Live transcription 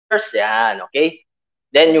yan, okay?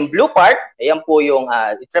 Then yung blue part, ayan po yung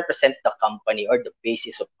it represent the company or the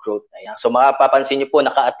basis of growth. Ayan. So makapapansin niyo po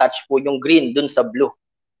naka-attach po yung green dun sa blue.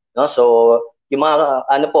 No? So yung mga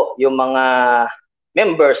yung mga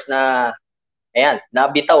members na ayan,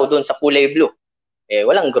 nabitaw dun sa kulay blue. Eh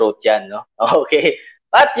walang growth yan, no? Okay.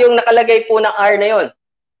 At yung nakalagay po na R na yon.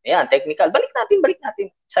 Ayan, technical. Balik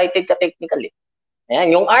natin. Cited ka technical eh.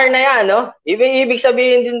 Ayan, yung R na yan, no? Ibig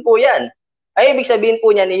sabihin din po yan. Ay, ibig sabihin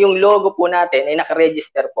po niyan, yung logo po natin ay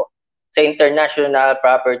nakaregister po sa International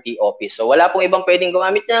Property Office. So, wala pong ibang pwedeng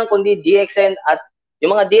gumamit niyan kundi DXN at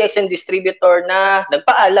yung mga DXN distributor na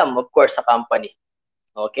nagpaalam, of course, sa company.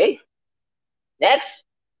 Okay? Next.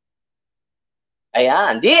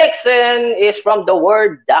 Ayan, DXN is from the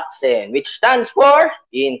word DXN, which stands for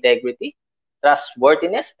integrity,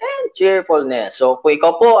 trustworthiness, and cheerfulness. So, kung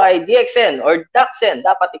ikaw po ay DXN or DXN,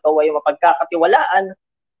 dapat ikaw ay mapagkakatiwalaan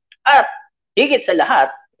at higit sa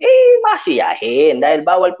lahat, masiyahin. Dahil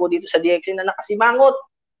bawal po dito sa DXN na nakasimangot.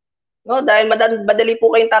 No? Dahil madali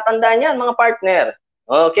po kayong tatandaan yan, mga partner.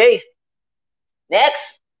 Okay.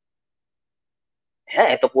 Next.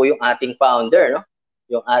 Ayan, ito po yung ating founder, no?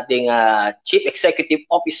 Yung ating Chief Executive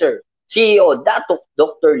Officer, CEO, Datuk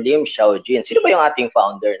Dr. Lim Xiaojin. Sino ba yung ating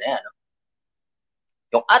founder na yan? No?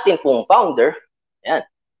 Yung ating pong founder, ayan,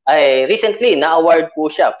 ay recently na-award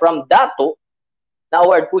po siya from Datuk.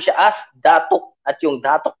 Na-award po siya as Datuk. At yung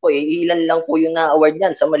Datuk po, ilan lang po yung na-award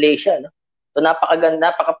niyan sa Malaysia. No? So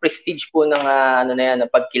napaka-prestige po ng ng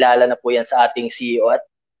pagkilala na po yan sa ating CEO. At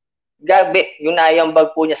gabi, yung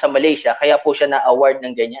naiambag po niya sa Malaysia, kaya po siya na-award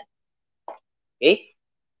ng ganyan. Okay?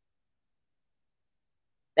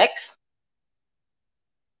 Next.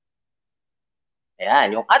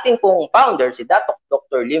 Ayan, yung ating pong founder, si Datuk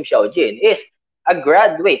Dr. Lim Xiaojin, is a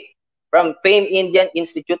graduate from famed Indian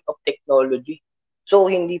Institute of Technology. So,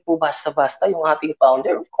 hindi po basta-basta yung ating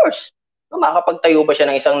founder. Of course, makakapagtayo ba siya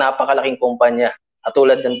ng isang napakalaking kumpanya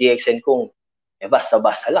katulad ng DXN kung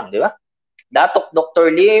basta-basta lang, di ba? Datuk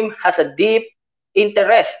Dr. Lim has a deep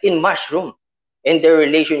interest in mushroom and their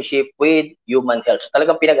relationship with human health. So,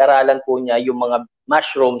 talagang pinag-aralan po niya yung mga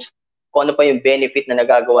mushrooms, kung ano pa yung benefit na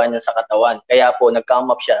nagagawa niya sa katawan. Kaya po,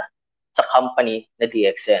 nag-come up siya sa company na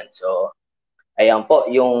DXN. So, ayan po,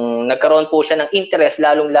 yung nagkaroon po siya ng interest,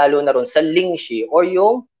 lalong-lalo na ron sa lingshi or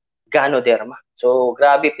yung ganoderma. So,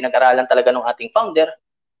 grabe, pinag-aralan talaga ng ating founder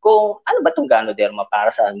kung ano ba itong ganoderma,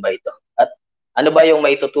 para saan ba ito? At ano ba yung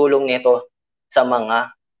maitutulong nito sa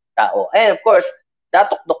mga tao? And of course,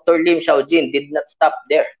 Datuk Dr. Lim Xiaojin did not stop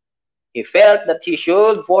there. He felt that he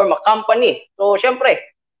should form a company. So, syempre,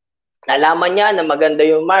 nalaman niya na maganda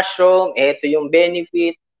yung mushroom, ito yung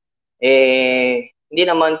benefit, hindi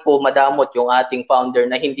naman po madamot yung ating founder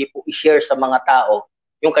na hindi po i-share sa mga tao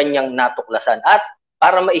yung kanyang natuklasan. At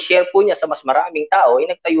para ma-share po niya sa mas maraming tao,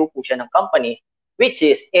 nagtayo po siya ng company, which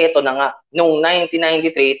is, ito na nga, noong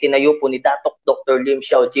 1993, tinayo po ni Datuk Dr. Lim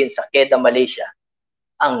Xiaojin sa Kedah, Malaysia,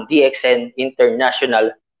 ang DXN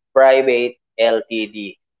International Private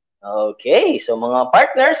Ltd. Okay, so mga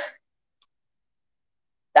partners,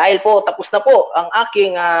 dahil po tapos na po ang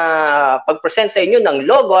aking pag-present sa inyo ng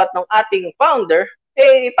logo at ng ating founder,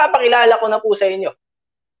 ipapakilala ko na po sa inyo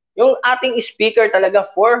yung ating speaker talaga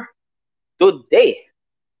for today.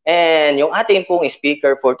 And yung ating pong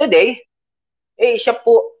speaker for today, siya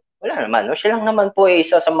po, wala naman, no? Siya lang naman po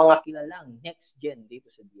isa sa mga kilalang next gen dito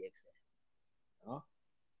sa DXN. No?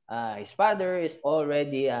 His father is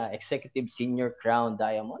already Executive Senior Crown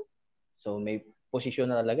Diamond. So may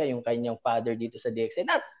posisyon na talaga yung kanyang father dito sa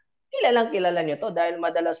DXN. At kilala niyo to dahil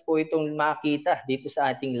madalas po itong makita dito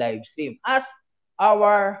sa ating live stream as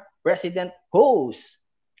our president host.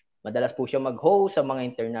 Madalas po siya mag-host sa mga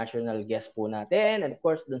international guests po natin. And of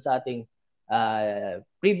course, dun sa ating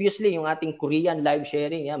previously, yung ating Korean live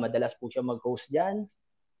sharing, madalas po siya mag-host dyan.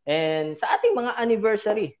 And sa ating mga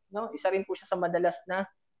anniversary, no, isa rin po siya sa madalas na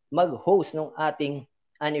mag-host ng ating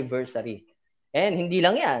anniversary. And hindi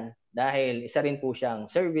lang yan, dahil isa rin po siyang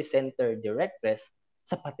Service Center Directress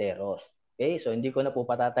sa Pateros. Okay, so hindi ko na po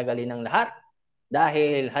patatagalin ng lahat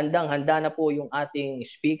dahil handang-handa na po yung ating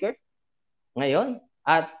speaker ngayon.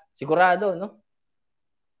 At sigurado, no?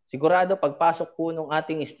 Sigurado pagpasok po ng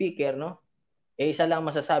ating speaker, no? Isa lang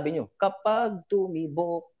masasabi nyo, kapag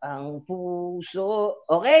tumibok ang puso.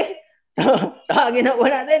 Okay? Tawagin na po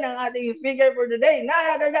natin ang ating speaker for today. None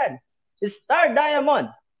other than Star Diamond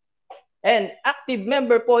and active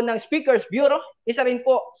member po ng Speakers Bureau. Isa rin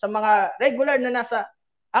po sa mga regular na nasa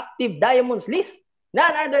active Diamonds list.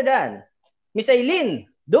 None other than Miss EILEEN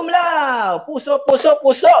DUMLAO. Puso, puso,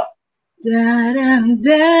 puso. Darang,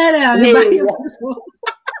 darang.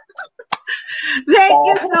 Thank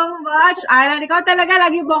you so much, Alan. Ikaw talaga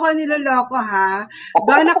lagi mo ko niloloko, ha?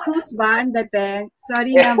 Donna Cruz ba ang dating?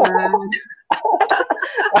 Sorry naman.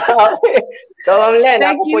 Okay. So, Ma'am Len,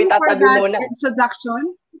 Thank ako po you for itatabi that muna. introduction.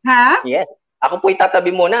 Ha? Yes. Ako po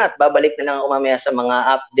itatabi muna at babalik na lang ako mamaya sa mga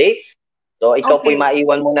updates. So, ikaw po Okay.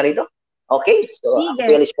 maiwan muna rito. Okay. So, ako Sige.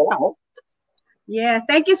 po alis pa lang. Yeah,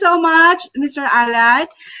 thank you so much, Mr. Alan.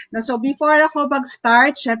 So before ako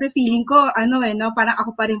mag-start, syempre feeling ko, parang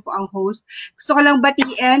ako pa rin po ang host. Gusto ko lang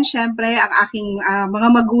batiin, syempre, ang aking mga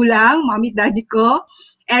magulang, mommy, daddy ko,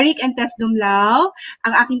 Eric and Tess DUMLAO,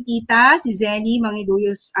 ang aking tita, si Zenny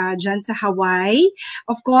Mangiduyos dyan sa Hawaii.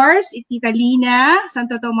 Of course, Tita Lina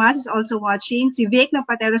Santo Tomas is also watching, si Vic ng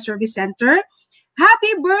Patero Service Center.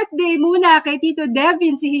 Happy birthday muna kay Tito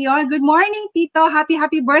Devin si Hiyon. Good morning, Tito. Happy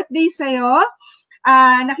birthday sa'yo.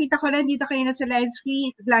 Nakita ko rin dito kayo na sa live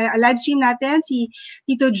stream natin, si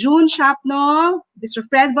Tito June Shapno, Mr.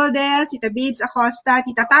 Fred Valdez, Tita Babes Acosta,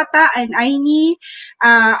 Tita Tata, and Aini,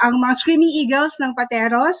 ang mga Screaming Eagles ng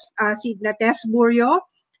Pateros, si Tess Buryo,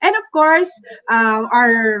 and of course,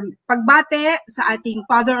 our pagbate sa ating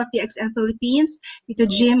Father of DXN Philippines, Tito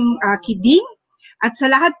Jim Kiding. At sa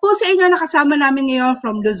lahat po sa inyo na kasama namin ngayon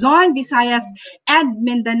from Luzon, Visayas, and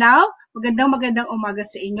Mindanao, magandang umaga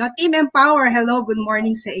sa inyo. Team Empower, hello, good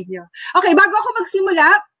morning sa inyo. Okay, bago ako magsimula,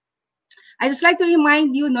 I just like to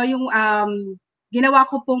remind you, yung ginawa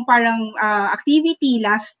ko pong parang activity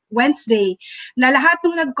last Wednesday na lahat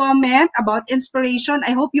ng nag-comment about inspiration,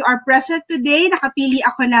 I hope you are present today. Nakapili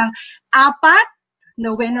ako ng 4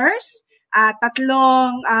 na winners.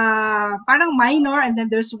 Tatlong parang minor, and then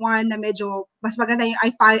there's one na medyo mas maganda yung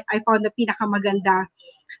I found na pinakamaganda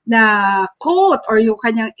na quote or yung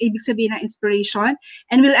kanyang ibig sabihin ng inspiration,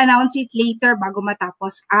 and we'll announce it later bago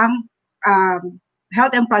matapos ang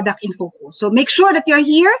health and product in focus. So make sure that you're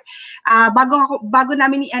here. Bago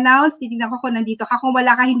namin i-announce, titignan ko kung nandito ka. Kung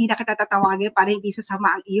wala ka, hindi na kita tatawagin para hindi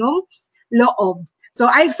sasama ang iyong loob. So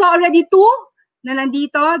I saw already 2 na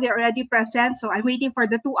nandito. They're already present. So I'm waiting for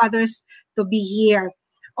the 2 others to be here.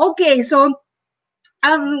 Okay, so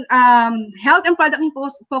ang health and product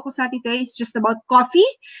focus natin today is just about coffee.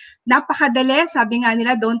 Napakadali. Sabi nga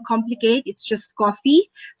nila, don't complicate. It's just coffee.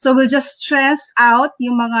 So we'll just stress out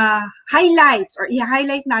yung mga highlights or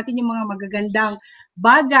i-highlight natin yung mga magagandang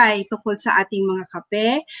bagay tungkol sa ating mga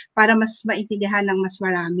kape para mas maintindihan ng mas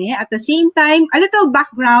marami. At the same time, a little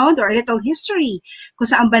background or a little history kung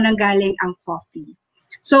saan ba nanggaling ang coffee.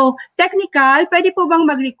 So technical, pwede po bang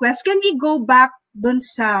mag-request? Can we go back dun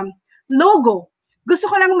sa logo?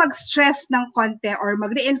 Gusto ko lang mag-stress ng konti or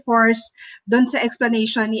mag-reinforce doon sa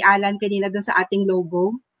explanation ni Alan kanina doon sa ating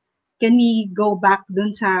logo. Can we go back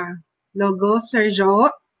doon sa logo,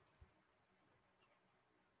 Sergio?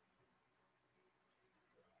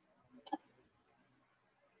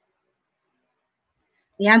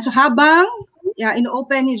 Ayan, so habang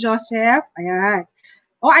ino-open ni Joseph, ayan.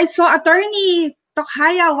 Oh, I saw Attorney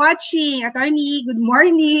Tokhaya watching. Attorney, good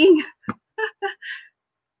morning.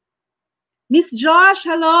 Miss Josh,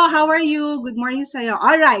 hello, how are you? Good morning sa'yo.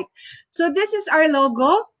 All right, so this is our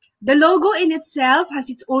logo. The logo in itself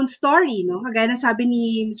has its own story, no? Kagaya na sabi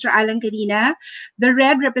ni Mr. Alan kanina, the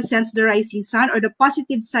red represents the rising sun or the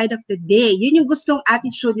positive side of the day. Yun yung gustong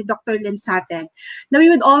attitude ni Dr. Lim sa atin. Na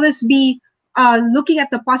we would always be looking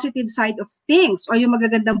at the positive side of things o yung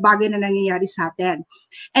magagandang bagay na nangyayari sa atin.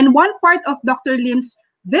 And one part of Dr. Lim's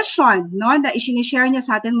vision, no, na isinishare niya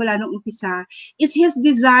sa atin mula nung umpisa is his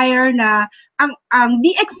desire na ang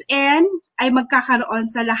DXN ay magkakaroon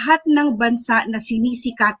sa lahat ng bansa na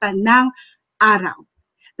sinisikatan ng araw.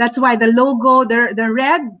 That's why the logo, the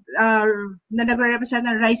red na nagre-represent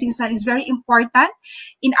ng rising sun is very important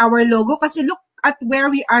in our logo kasi look at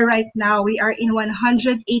where we are right now. We are in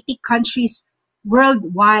 180 countries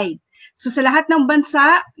worldwide. So sa lahat ng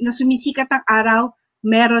bansa na sumisikat ang araw,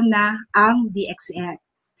 meron na ang DXN.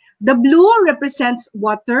 The blue represents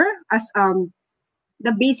water as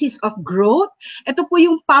the basis of growth. Ito po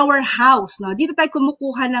yung powerhouse. No? Dito tayo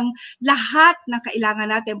kumukuha ng lahat ng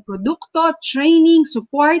kailangan natin. Produkto, training,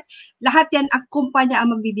 support. Lahat yan ang kumpanya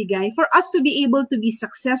ang magbibigay for us to be able to be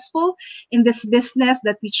successful in this business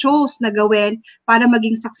that we chose na gawin para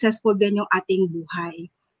maging successful din yung ating buhay.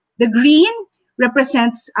 The green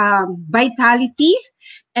represents vitality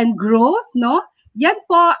and growth. No? Yan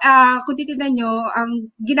po, kung titignan nyo,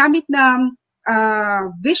 ang ginamit na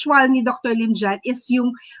visual ni Dr. Lim dyan is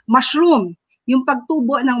yung mushroom, yung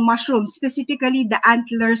pagtubo ng mushroom, specifically the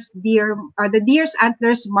deer's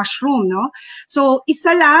antlers mushroom, no? So,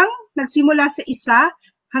 isa lang, nagsimula sa isa,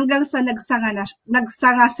 hanggang sa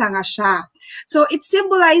nagsanga-sanga siya. So, it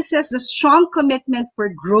symbolizes the strong commitment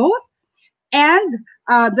for growth and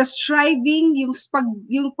the striving,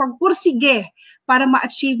 yung pagpursige para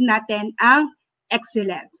ma-achieve natin ang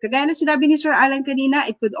excellence. Kagaya na sinabi ni Sir Alan kanina,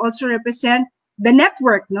 it could also represent the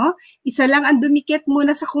network, no? Isa lang ang dumikit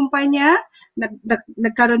muna sa kumpanya,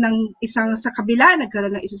 nagkaroon ng isang sa kabila,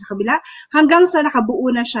 nagkaroon ng isa sa kabila, hanggang sa nakabuo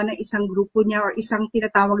na siya ng isang grupo niya or isang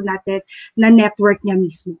tinatawag natin na network niya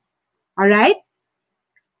mismo. Alright?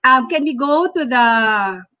 Can we go to the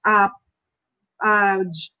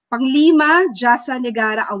Panglima Jasa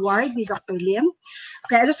Negara Award ni Dr. Lim?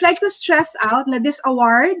 Okay, I'd just like to stress out na this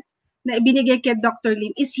award na ibinigay kay Dr. Lim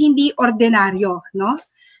is hindi ordinaryo, no?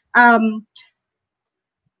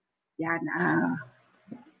 Yan,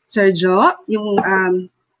 Sergio, yung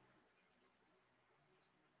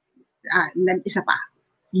isa pa.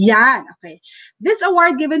 Yan, okay. This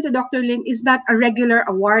award given to Dr. Lim is not a regular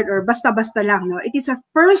award or basta-basta lang, no? It is a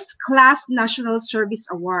first-class National Service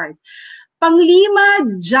Award.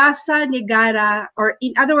 Panglima Jasa Negara, or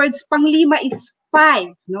in other words, Panglima is 5,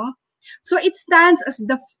 no? So it stands as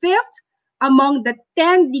the 5th among the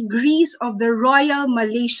 10 degrees of the Royal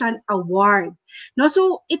Malaysian Award. No,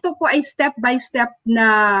 so ito po ay step-by-step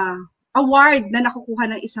na award na nakukuha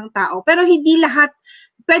ng isang tao. Pero hindi lahat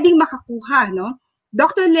pwedeng makakuha, no?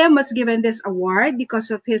 Dr. Lim was given this award because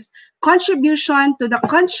of his contribution to the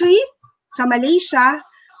country sa Malaysia,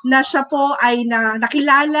 na siya po ay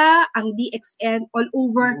nakilala ang DXN all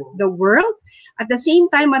over the world. At the same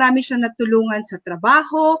time, marami siyang natulungan sa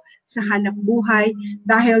trabaho, sa hanap buhay,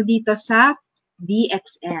 dahil dito sa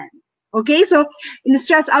DXN. Okay, so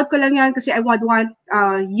in-stress out ko lang yan kasi I would want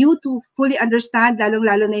you to fully understand,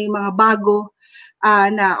 lalong-lalo na yung mga bago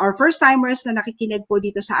or first-timers na nakikinig po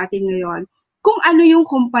dito sa atin ngayon, kung ano yung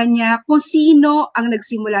kumpanya, kung sino ang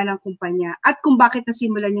nagsimula ng kumpanya, at kung bakit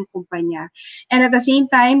nasimulan yung kumpanya. And at the same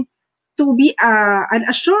time, to be an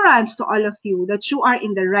assurance to all of you that you are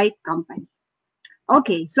in the right company.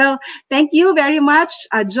 Okay, so thank you very much.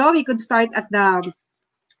 Joe, we could start at the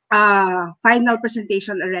final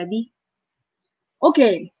presentation already.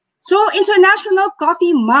 Okay, so International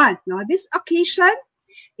Coffee Month. No? This occasion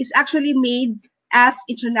is actually made as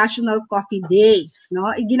International Coffee Day.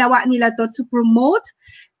 No? Ginawa nila to promote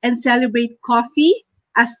and celebrate coffee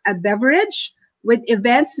as a beverage, with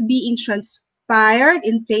events being transpired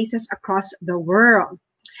in places across the world.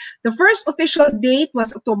 The first official date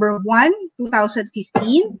was October 1,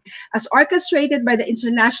 2015, as orchestrated by the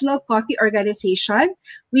International Coffee Organization,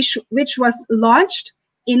 which was launched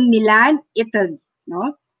in Milan, Italy.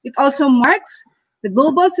 No? It also marks the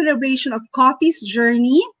global celebration of coffee's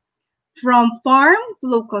journey from farm to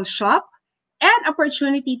local shop, and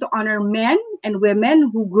opportunity to honor men and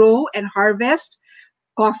women who grow and harvest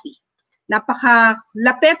coffee.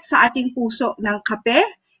 Napakalapit sa ating puso ng kape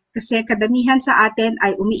kasi kadamihan sa atin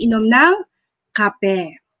ay umiinom ng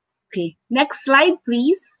kape. Okay, next slide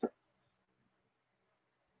please.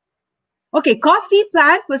 Okay, coffee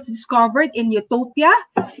plant was discovered in Ethiopia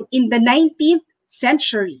in the 19th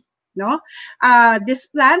century. No, this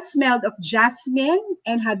plant smelled of jasmine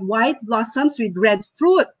and had white blossoms with red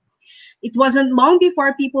fruit. It wasn't long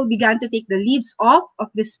before people began to take the leaves off of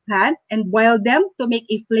this plant and boil them to make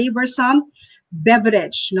a flavorsome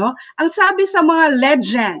beverage. No, ang sabi sa mga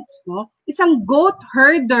legends, no, isang goat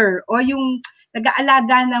herder o yung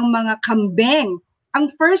nag-aalaga ng mga kambing ang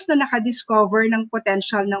first na nakadiscover ng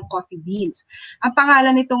potential ng coffee beans. Ang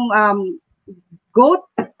pangalan nitong goat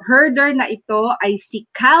herder na ito ay si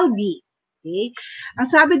Caldi. Okay? Ang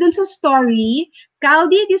sabi dun sa story,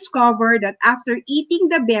 Caldi discovered that after eating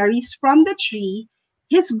the berries from the tree,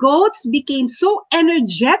 his goats became so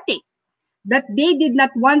energetic that they did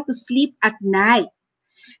not want to sleep at night.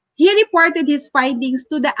 He reported his findings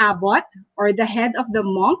to the abbot, or the head of the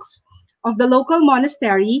monks of the local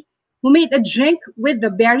monastery, who made a drink with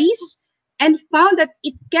the berries and found that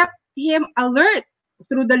it kept him alert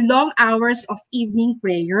through the long hours of evening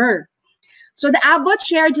prayer. So the abbot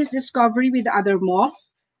shared his discovery with the other monks,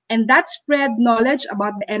 and that spread knowledge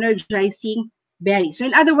about the energizing berries. So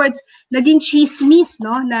in other words, naging chismis,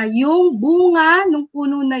 no, na yung bunga ng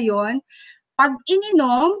puno na yon, pag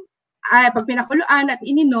ininom, pag pinakuluan at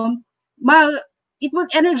ininom, it will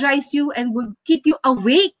energize you and will keep you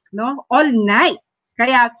awake, no, all night.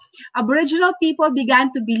 Kaya Aboriginal people began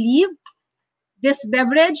to believe this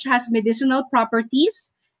beverage has medicinal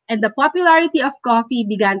properties, and the popularity of coffee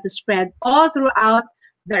began to spread all throughout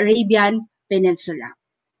the Arabian Peninsula.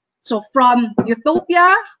 So from Ethiopia,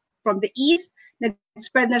 from the east,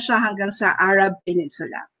 nag-spread na siya hanggang sa Arab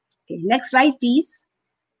Peninsula. Okay, next slide please.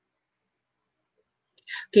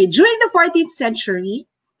 Okay, during the 14th century,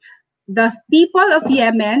 the people of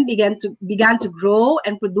Yemen began to grow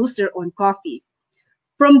and produce their own coffee.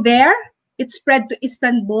 From there, It spread to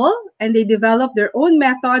Istanbul, and they developed their own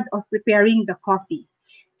method of preparing the coffee.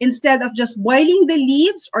 Instead of just boiling the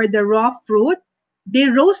leaves or the raw fruit, they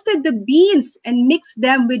roasted the beans and mixed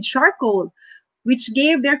them with charcoal, which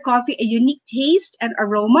gave their coffee a unique taste and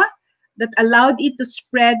aroma that allowed it to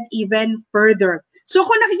spread even further. So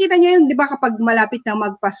kung nakikita niyo yung, di ba kapag malapit na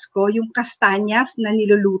magpasko, yung kastanyas na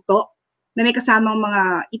niluluto, na may kasamang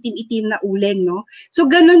mga itim-itim na uling, no? So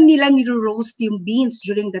ganun nila nilo-roast yung beans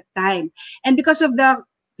during that time. And because of the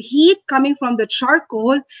heat coming from the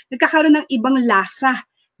charcoal, nagkakaroon ng ibang lasa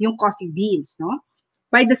yung coffee beans, no?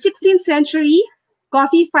 By the 16th century,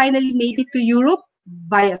 coffee finally made it to Europe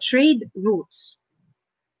via trade routes.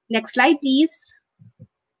 Next slide, please.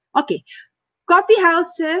 Okay. Coffee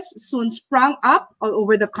houses soon sprung up all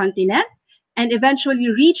over the continent and eventually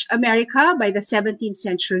reached America by the 17th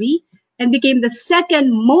century and became the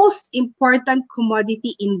second most important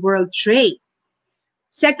commodity in world trade.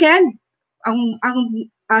 Second,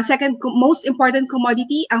 second most important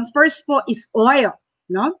commodity, ang first po is oil,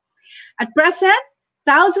 no? At present,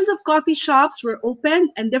 thousands of coffee shops were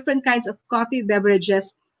opened and different kinds of coffee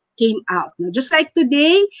beverages came out. No? Just like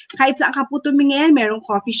today, kahit saan ka po tumingin, merong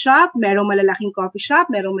coffee shop, merong malalaking coffee shop,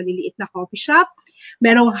 merong maliliit na coffee shop,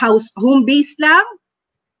 merong home-based lang.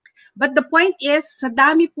 But the point is, sa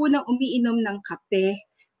dami po ng umiinom ng kape,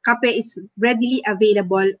 kape is readily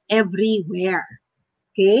available everywhere.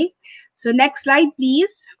 Okay? So next slide,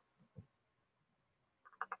 please.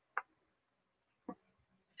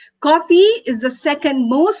 Coffee is the second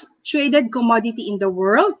most traded commodity in the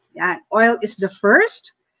world. Yeah, oil is the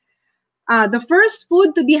first. The first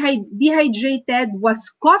food to be dehydrated was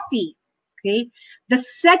coffee. Okay, the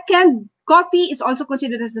second, coffee is also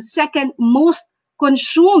considered as the second most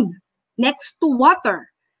consumed next to water.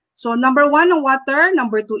 So number one ang water,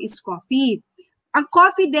 number two is coffee. Ang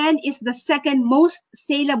coffee then is the second most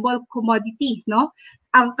saleable commodity, no?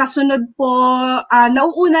 Ang kasunod po,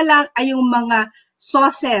 nauuna lang ay yung mga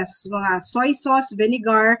sauces, mga soy sauce,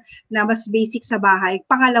 vinegar na mas basic sa bahay.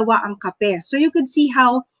 Pangalawa ang kape. So you could see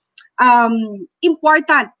how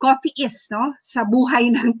important coffee is, no, sa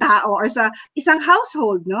buhay ng tao or sa isang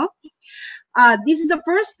household, no? This is the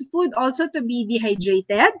first food also to be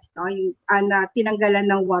dehydrated, no, yung tinanggalan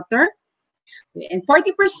ng water. And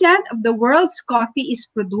 40% of the world's coffee is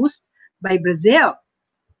produced by Brazil.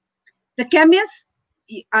 The chemist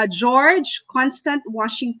George Constant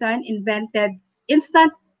Washington invented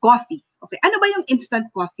instant coffee. Okay, ano ba yung instant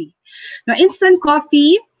coffee? Now, instant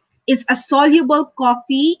coffee is a soluble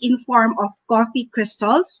coffee in form of coffee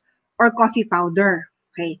crystals or coffee powder.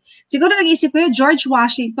 Okay. Siguro nag-isip ko yung George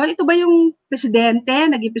Washington, ito ba yung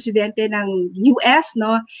naging presidente ng US,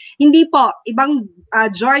 no? Hindi po, ibang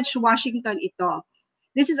George Washington ito.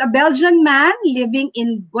 This is a Belgian man living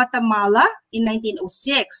in Guatemala in 1906.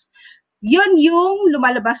 Yun yung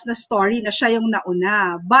lumalabas na story na siya yung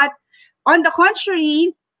nauna. But on the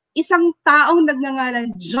contrary, isang taong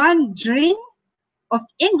nagngangalan John Dring of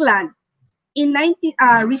England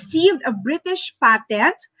received a British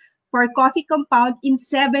patent for coffee compound in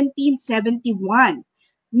 1771,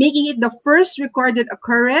 making it the first recorded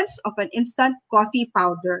occurrence of an instant coffee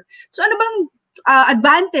powder. So ano bang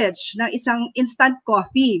advantage ng isang instant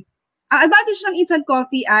coffee? Ang advantage ng instant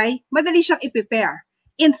coffee ay madali siyang i-prepare.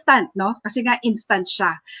 Instant, no? Kasi nga instant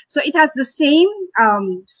siya. So it has the same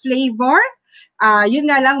flavor. Yun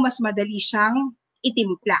nga lang, mas madali siyang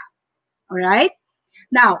itimpla. Alright?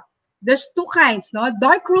 Now, there's two kinds, no?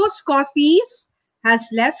 Dark roast coffees has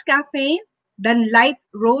less caffeine than light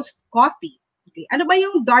roast coffee. Okay. Ano ba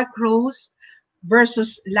yung dark roast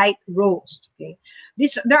versus light roast? Okay.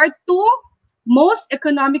 There are two most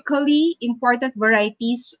economically important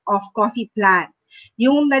varieties of coffee plant.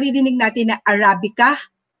 Yung naririnig natin na Arabica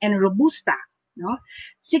and Robusta. No?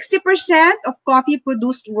 60% of coffee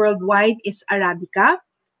produced worldwide is Arabica,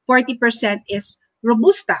 40% is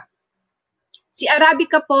Robusta. Si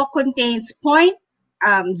Arabica po contains 0.8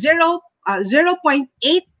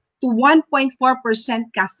 to 1.4%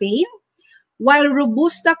 caffeine, while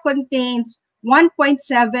Robusta contains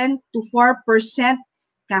 1.7 to 4%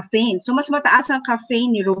 caffeine. So mas mataas ang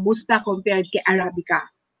caffeine ni Robusta compared kay Arabica.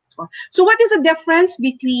 So what is the difference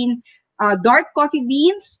between dark coffee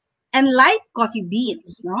beans and light coffee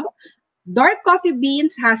beans? No? Dark coffee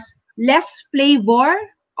beans has less flavor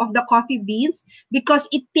of the coffee beans because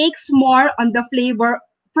it takes more on the flavor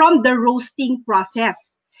from the roasting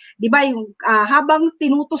process. Diba yung habang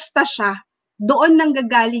tinutusta siya, doon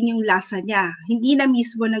nanggagaling yung lasa niya. Hindi na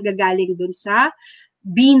mismo nanggagaling doon sa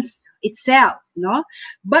beans itself, no?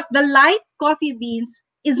 But the light coffee beans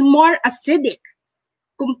is more acidic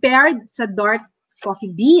compared sa dark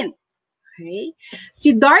coffee bean. Okay?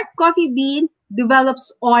 Si dark coffee bean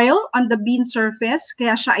develops oil on the bean surface,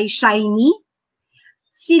 kaya siya ay shiny.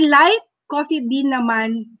 Si light coffee bean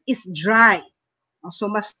naman is dry. So,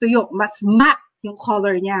 mas tuyo, mas matte yung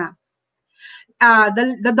color niya.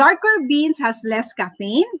 The darker beans has less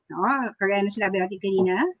caffeine. No? Kagaya na sinabi natin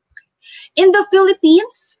kanina. In the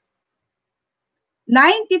Philippines,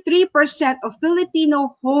 93% of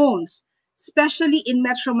Filipino homes, especially in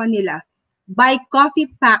Metro Manila, buy coffee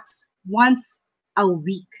packs once a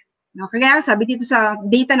week. No? Kaya sabi dito sa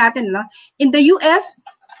data natin, no? In the US,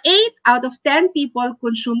 8 out of 10 people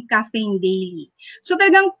consume caffeine daily. So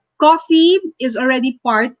talagang coffee is already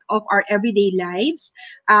part of our everyday lives.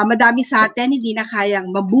 Madami sa atin hindi na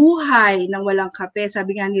kayang mabuhay ng walang kape.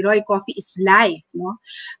 Sabi nga ni Roy, coffee is life. No?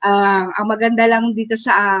 Ang maganda lang dito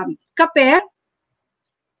sa kape,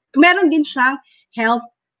 meron din siyang health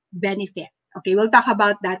benefit. Okay, we'll talk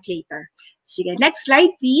about that later. Sige, next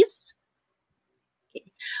slide, please. Okay.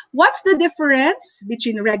 What's the difference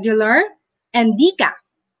between regular and decaf?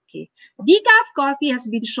 Okay. Decaf coffee has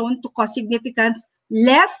been shown to cause significant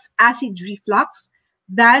less acid reflux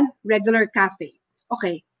than regular cafe.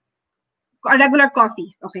 Okay. Regular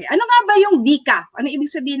coffee. Okay. Ano nga ba yung decaf? Ano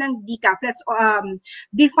ibig sabihin ng decaf? Let's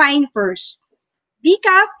define first.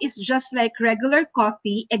 Decaf is just like regular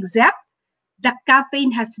coffee except the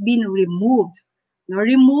caffeine has been removed. No,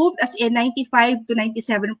 removed as in 95 to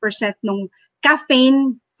 97% ng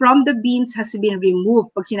caffeine from the beans has been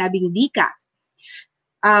removed pag sinabing decaf.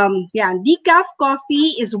 Decaf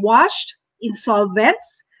coffee is washed in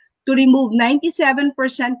solvents to remove 97%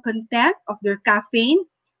 content of their caffeine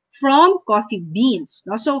from coffee beans.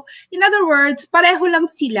 No? So, in other words, pareho lang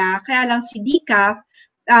sila, kaya lang si decaf,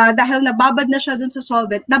 dahil nababad na siya dun sa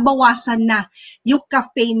solvent, nabawasan na yung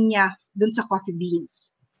caffeine niya dun sa coffee beans.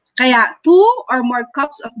 Kaya 2 or more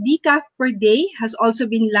cups of decaf per day has also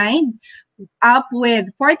been lined up with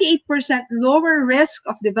 48% lower risk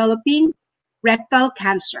of developing rectal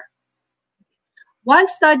cancer. One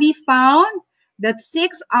study found that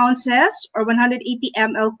 6 ounces or 180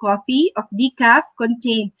 ml coffee of decaf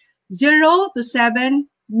contained 0 to 7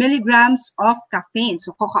 milligrams of caffeine.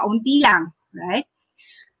 So, kakaunti lang, right?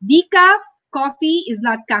 Decaf coffee is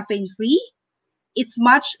not caffeine-free. It's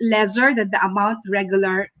much lesser than the amount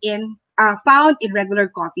found in regular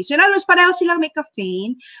coffee. So, in other words, pareho silang may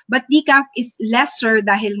caffeine, but decaf is lesser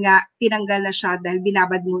dahil nga tinanggal na siya dahil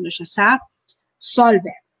binabad muna siya sa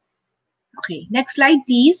solvent. Okay, next slide,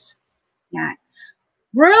 please. Yan.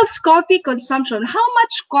 World's coffee consumption. How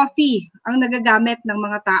much coffee ang nagagamit ng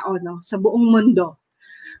mga tao sa buong mundo?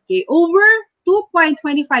 Okay, over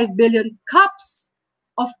 2.25 billion cups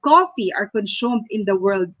of coffee are consumed in the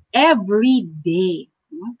world every day.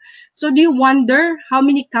 So do you wonder how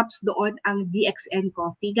many cups doon ang DXN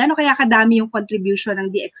coffee? Gaano kaya kadami yung contribution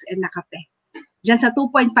ng DXN na kape? Diyan sa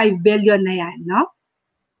 2.5 billion na yan, no?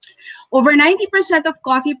 Over 90% of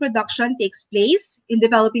coffee production takes place in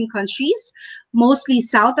developing countries, mostly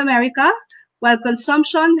South America, while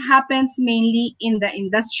consumption happens mainly in the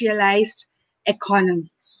industrialized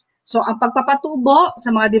economies. So ang pagpapatubo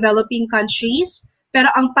sa mga developing countries, pero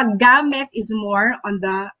ang paggamit is more on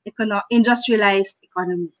the industrialized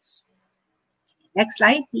economies. Next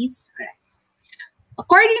slide, please. All right.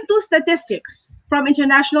 According to statistics from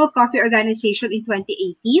International Coffee Organization in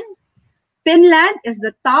 2018, Finland is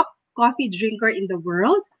the top coffee drinker in the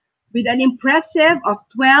world with an impressive of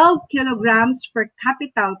 12 kilograms per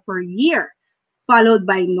capita per year, followed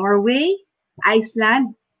by Norway,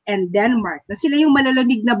 Iceland, and Denmark. Na sila yung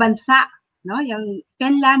malalamig na bansa, no? Yung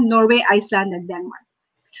Finland, Norway, Iceland, and Denmark.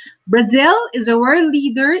 Brazil is a world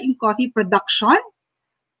leader in coffee production,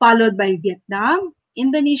 followed by Vietnam,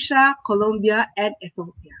 Indonesia, Colombia, and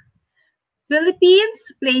Ethiopia. Philippines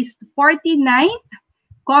placed 49th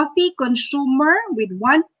coffee consumer with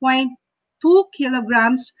 1.2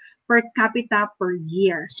 kilograms per capita per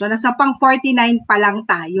year. So, nasa pang 49 pa lang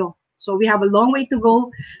tayo. So, we have a long way to go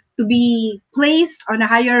to be placed on a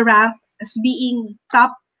higher rank as being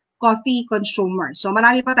top coffee consumer. So,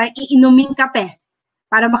 marami pa tayong iinuming kape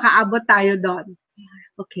para makaabot tayo doon.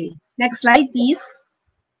 Okay. Next slide, please.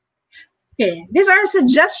 Okay. These are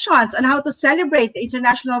suggestions on how to celebrate the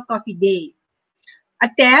International Coffee Day.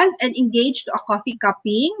 Attend and engage to a coffee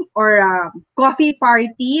cupping or a coffee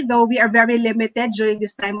party, though we are very limited during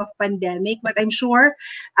this time of pandemic. But I'm sure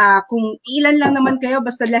kung ilan lang naman kayo,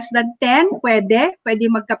 basta less than 10, pwede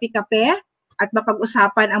magkape-kape at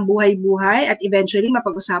mapag-usapan ang buhay-buhay at eventually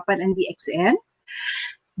mapag-usapan ang DXN.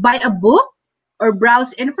 Buy a book or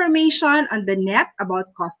browse information on the net about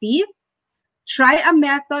coffee. Try a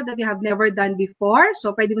method that you have never done before.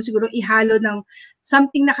 So, pwede mo siguro ihalo ng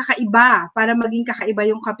something na kakaiba para maging kakaiba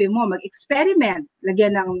yung kape mo. Mag-experiment.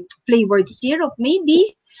 Lagyan ng flavored syrup,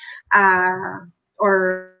 maybe.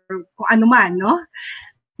 Or kung ano man, no?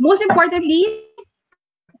 Most importantly,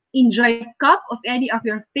 enjoy a cup of any of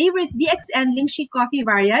your favorite DXN Lingshi coffee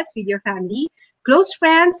variants with your family, close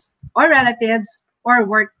friends, or relatives, or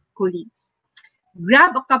work colleagues.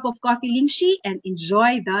 Grab a cup of coffee Lingshi and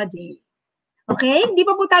enjoy the day. Okay, hindi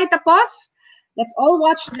pa po tayo tapos. Let's all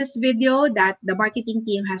watch this video that the marketing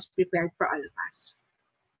team has prepared for all of us.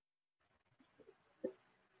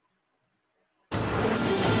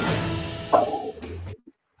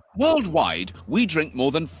 Worldwide, we drink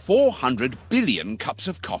more than 400 billion cups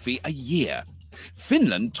of coffee a year.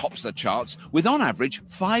 Finland tops the charts with on average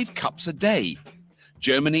 5 cups a day.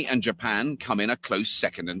 Germany and Japan come in a close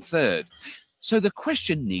second and third. So the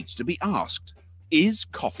question needs to be asked, is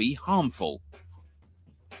coffee harmful?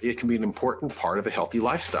 It can be an important part of a healthy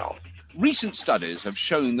lifestyle. Recent studies have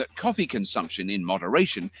shown that coffee consumption in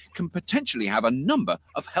moderation can potentially have a number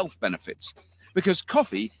of health benefits because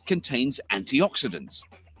coffee contains antioxidants.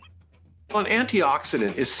 An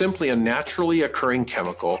antioxidant is simply a naturally occurring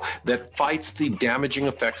chemical that fights the damaging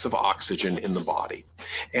effects of oxygen in the body.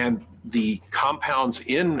 And the compounds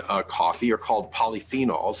in coffee are called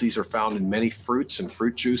polyphenols. These are found in many fruits and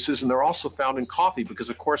fruit juices, and they're also found in coffee because,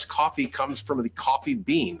 of course, coffee comes from the coffee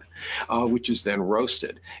bean, which is then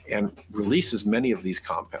roasted and releases many of these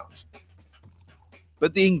compounds.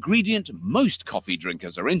 But the ingredient most coffee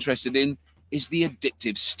drinkers are interested in is the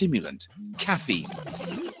addictive stimulant, caffeine.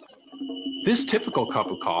 This typical cup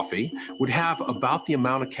of coffee would have about the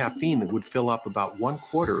amount of caffeine that would fill up about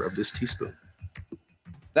 1/4 of this teaspoon.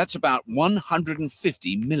 That's about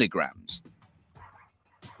 150 milligrams.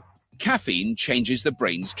 Caffeine changes the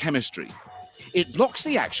brain's chemistry. It blocks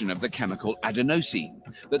the action of the chemical adenosine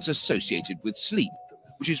that's associated with sleep,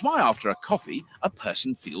 which is why after a coffee, a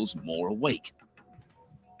person feels more awake.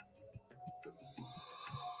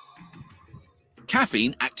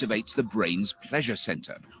 Caffeine activates the brain's pleasure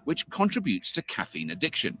center, which contributes to caffeine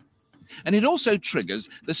addiction. And it also triggers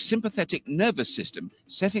the sympathetic nervous system,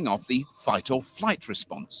 setting off the fight or flight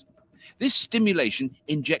response. This stimulation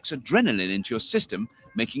injects adrenaline into your system,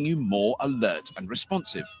 making you more alert and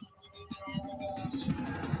responsive.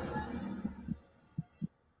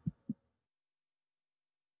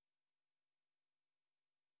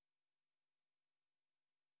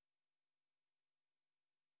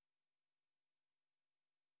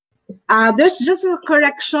 There's just a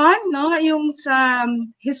correction, no? Yung sa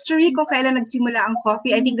history kung kailan nagsimula ang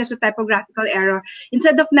coffee, I think there's a typographical error.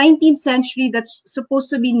 Instead of 19th century, that's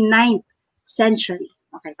supposed to be 9th century.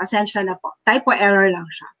 Okay, pasensya na po. Typo error lang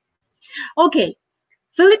siya. Okay,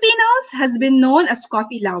 Filipinos has been known as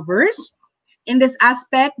coffee lovers. In this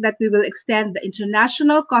aspect, that we will extend the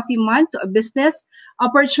International Coffee Month to a business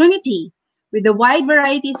opportunity with the wide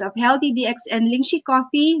varieties of healthy DXN Lingshi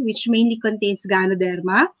coffee, which mainly contains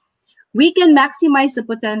Ganoderma. We can maximize the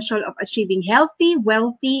potential of achieving healthy,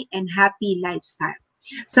 wealthy, and happy lifestyle.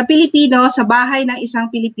 Sa Pilipino, sa bahay ng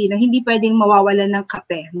isang Pilipino, hindi pwedeng mawawalan ng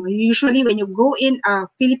kape. Usually, when you go in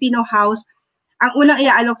a Filipino house, ang unang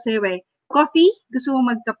iaalok sa'yo coffee? Gusto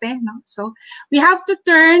mo magkape? No? So, we have to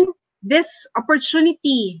turn this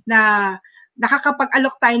opportunity na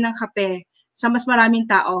nakakapag-alok tayo ng kape sa mas maraming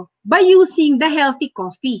tao by using the healthy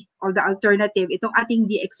coffee or the alternative, itong ating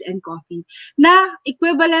DXN coffee, na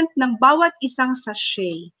equivalent ng bawat isang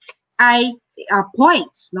sachet ay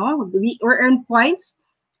points, no? We earn points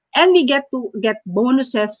and we get to get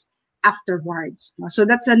bonuses afterwards. No? So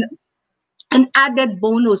that's an added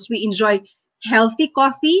bonus. We enjoy healthy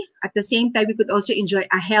coffee. At the same time, we could also enjoy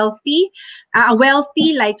a healthy, a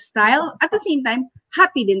wealthy lifestyle. At the same time,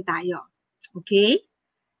 happy din tayo. Okay?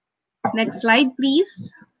 Next slide,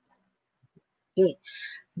 please. Okay.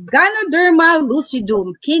 Ganoderma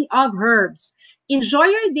lucidum, king of herbs. Enjoy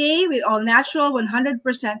your day with all natural 100%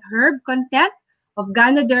 herb content of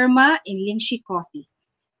Ganoderma in Lingshi coffee.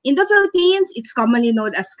 In the Philippines, it's commonly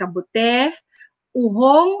known as kabute,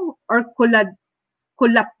 uhong, or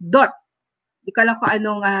kulapdot. Di ko alam kung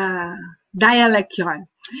anong dialect yun.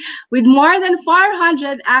 With more than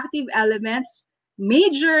 400 active elements,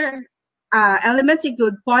 major elements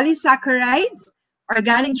include polysaccharides,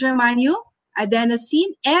 organic germanium,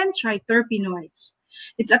 adenosine, and triterpenoids.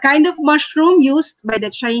 It's a kind of mushroom used by the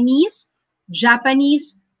Chinese,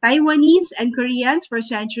 Japanese, Taiwanese, and Koreans for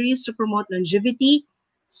centuries to promote longevity,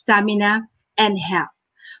 stamina, and health.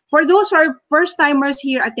 For those who are first-timers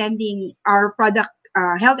here attending our product,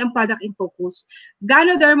 Health and Product in Focus,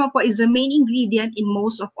 Ganoderma po is the main ingredient in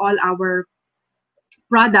most of all our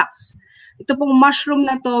products. Ito pong mushroom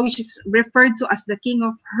na to, which is referred to as the king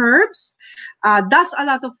of herbs, does a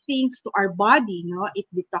lot of things to our body. No? It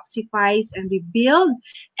detoxifies and rebuilds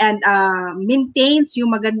and maintains yung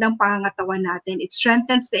magandang pangangatawan natin. It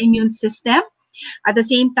strengthens the immune system. At the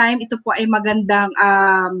same time, ito po ay magandang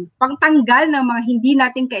pangtanggal ng mga hindi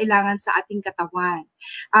natin kailangan sa ating katawan.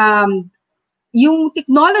 Yung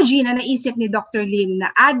technology na naisip ni Dr. Lim na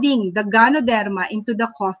adding the Ganoderma into the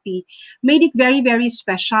coffee made it very, very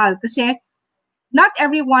special. Kasi not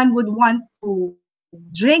everyone would want to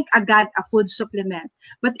drink agad a food supplement,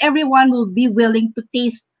 but everyone will be willing to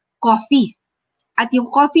taste coffee. At yung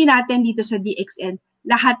coffee natin dito sa DXN,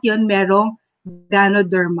 lahat yon merong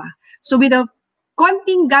Ganoderma. So with a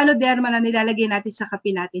konting Ganoderma na nilalagay natin sa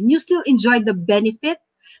kape natin, you still enjoy the benefit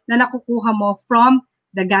na nakukuha mo from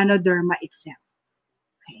the Ganoderma itself.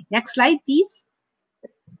 Okay, next slide, please.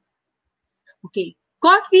 Okay,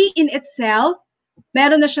 coffee in itself,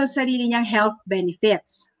 meron na siyang sarili niyang health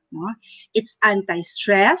benefits. No? It's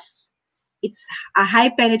anti-stress, it's a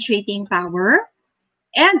high-penetrating power,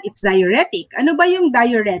 and it's diuretic. Ano ba yung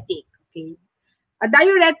diuretic? Okay. A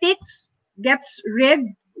diuretics gets rid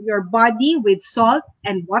your body with salt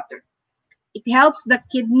and water. It helps the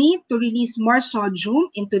kidney to release more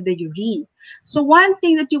sodium into the urine. So one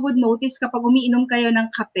thing that you would notice kapag umiinom kayo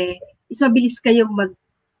ng kape, is mabilis kayong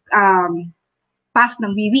pass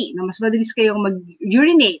ng wiwi, no? Mas madalis kayong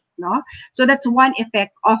mag-urinate, no? So that's one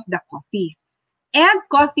effect of the coffee. And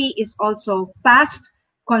coffee is also fast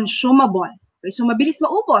consumable. Okay, so mabilis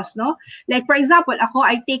maubos, no? Like for example, ako,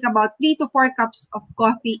 I take about 3 to 4 cups of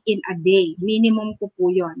coffee in a day. Minimum ko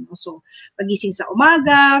po yun. No? So, pagising sa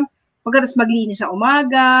umaga, pagkatapos maglinis sa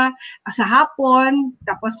umaga, sa hapon,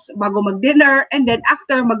 tapos bago mag-dinner, and then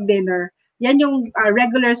after mag-dinner, yan yung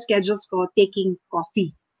regular schedules ko, taking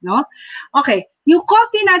coffee. No? Okay, yung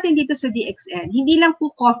coffee natin dito sa DXN, hindi lang po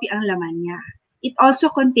coffee ang laman niya. It also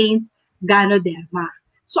contains Ganoderma.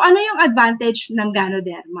 So ano yung advantage ng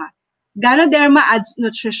Ganoderma? Ganoderma adds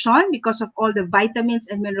nutrition because of all the vitamins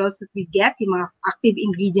and minerals that we get, yung mga active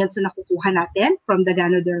ingredients na nakukuha natin from the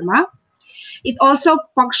Ganoderma. It also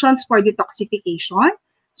functions for detoxification.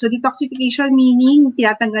 So detoxification meaning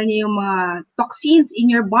tinatanggal niya yung mga toxins in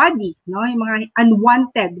your body, no? Yung mga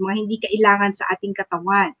unwanted, mga hindi kailangan sa ating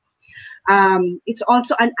katawan. It's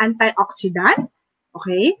also an antioxidant,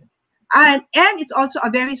 okay? And it's also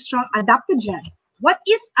a very strong adaptogen. What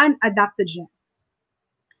is an adaptogen?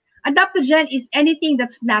 Adaptogen is anything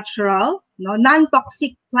that's natural, no,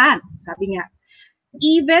 non-toxic plant, sabi nga.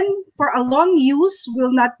 Even for a long use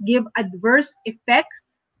will not give adverse effect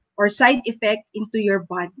or side effect into your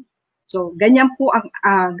body. So, ganyan po ang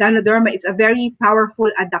Ganoderma. It's a very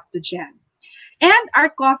powerful adaptogen. And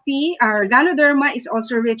our coffee, our Ganoderma is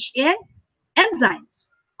also rich in enzymes.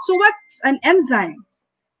 So, what's an enzyme?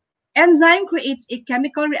 Enzyme creates a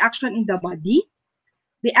chemical reaction in the body.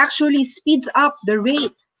 They actually speeds up the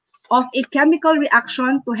rate of a chemical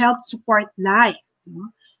reaction to help support life.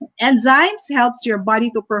 Enzymes helps your body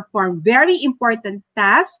to perform very important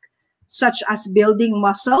tasks such as building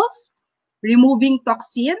muscles, removing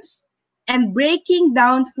toxins, and breaking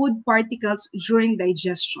down food particles during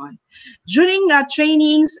digestion. During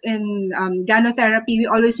trainings in Ganotherapy, we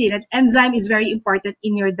always say that enzyme is very important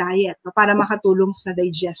in your diet para makatulong sa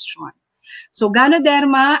digestion. So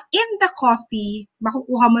Ganoderma, in the coffee,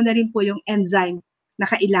 makukuha mo na rin po yung enzyme na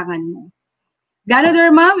kailangan mo.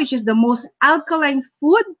 Ganoderma, which is the most alkaline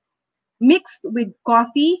food, mixed with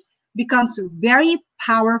coffee, becomes very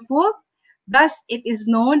powerful. Thus, it is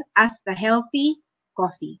known as the healthy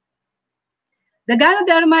coffee. The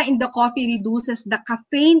Ganoderma in the coffee reduces the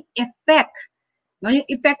caffeine effect. No, yung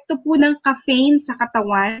epekto po ng caffeine sa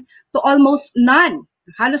katawan to almost none.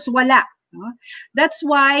 Halos wala. No? That's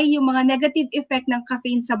why yung mga negative effect ng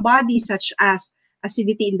caffeine sa body such as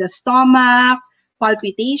acidity in the stomach,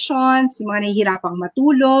 palpitations, yung mga nahihirapang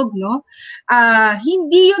matulog, no?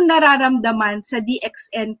 Hindi yun nararamdaman sa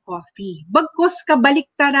DXN coffee. Bagkus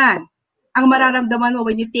kabaliktaran. Ang mararamdaman mo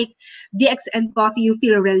when you take DXN coffee, you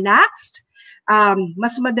feel relaxed.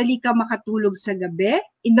 Mas madali ka makatulog sa gabi.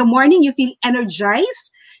 In the morning, you feel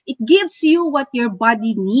energized. It gives you what your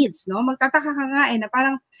body needs, no? Magtataka ka nga na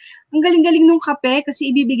parang ang galing-galing nung kape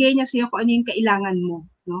kasi ibibigay niya sa'yo kung ano yung kailangan mo,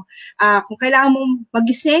 no? Kung kailangan mong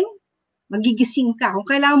magising, magigising ka. Kung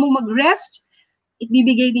kailangan mong mag-rest,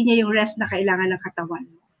 ibibigay din niya yung rest na kailangan ng katawan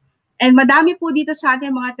mo. And madami po dito sa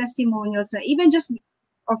atin mga testimonials na even just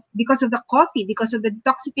because of the coffee, because of the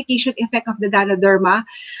detoxification effect of the Ganoderma,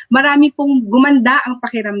 marami pong gumanda ang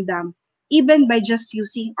pakiramdam even by just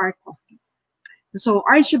using our coffee. So,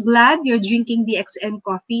 aren't you glad you're drinking DXN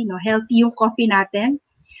coffee? No? Healthy yung coffee natin.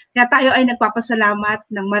 Kaya tayo ay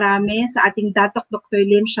nagpapasalamat ng marami sa ating datok Dr.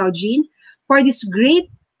 Lim Xiaojin for this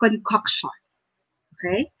great concoction.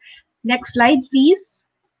 Okay? Next slide, please.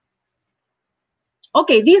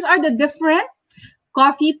 Okay, these are the different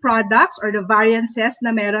coffee products or the variances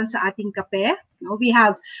na meron sa ating kape. No, we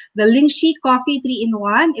have the Lingxi Coffee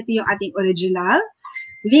 3-in-1. Ito yung ating original.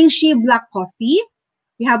 Lingxi Black Coffee.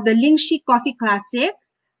 We have the Lingxi Coffee Classic,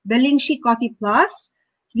 the Lingxi Coffee Plus,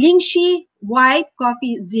 Lingxi White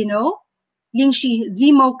Coffee Zino, Lingxi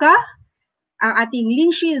Z Mocha, ang ating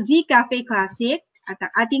Lingxi Z Cafe Classic, at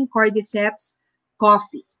ang ating Cordyceps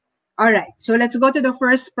Coffee. Alright, so let's go to the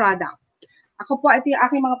first product. Ako po, ito yung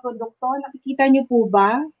aking mga produkto. Nakikita niyo po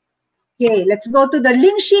ba? Okay, let's go to the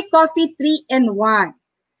Lingxi Coffee 3-in-1.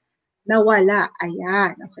 Nawala.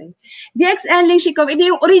 Ayan, okay. DXN Lingxi Coffee, ito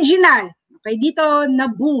yung original. Okay, dito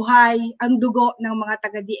nabuhay ang dugo ng mga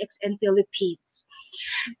taga-DXN Philippines.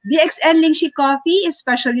 DXN Lingxi Coffee is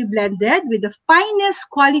specially blended with the finest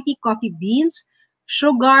quality coffee beans,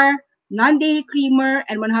 sugar, non-dairy creamer,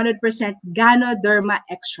 and 100% Ganoderma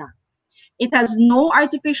extract. It has no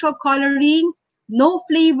artificial coloring, no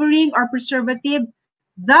flavoring or preservative.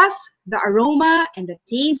 Thus, the aroma and the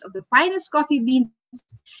taste of the finest coffee beans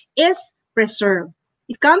is preserved.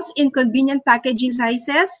 It comes in convenient packaging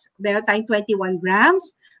sizes. Meron tayong 21 grams,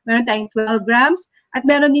 meron tayong 12 grams, at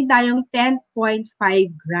meron din tayong 10.5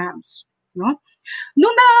 grams. No?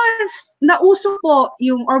 Nung nauso po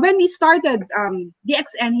yung, or when we started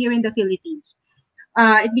DXN here in the Philippines,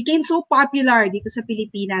 it became so popular dito sa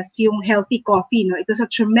Pilipinas, yung healthy coffee. No? It was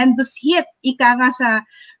a tremendous hit. Ika nga sa,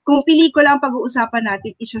 kung pelikula ang pag-uusapan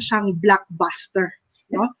natin, isa siyang blockbuster.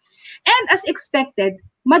 No? And as expected,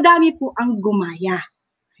 madami po ang gumaya.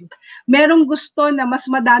 Merong gusto na mas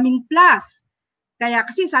madaming plus. Kaya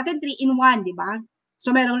kasi sa atin 3-in-1, di ba? So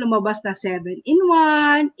merong lumabas na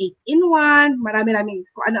 7-in-1, 8-in-1, marami-raming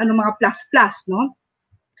kung ano-ano mga plus-plus, no?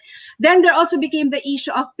 Then there also became the issue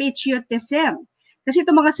of patriotism. Kasi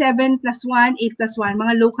itong mga 7+1, 8+1,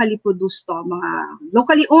 mga locally produced to, mga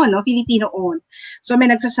locally owned, no? Filipino owned. So may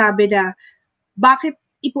nagsasabi na, bakit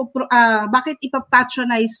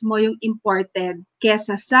ipapatronize mo yung imported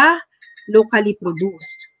kesa sa locally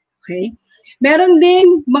produced? Okay? Meron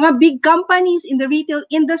din mga big companies in the retail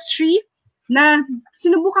industry na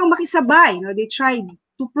sinubukang makisabay. No? They tried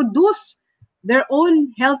to produce their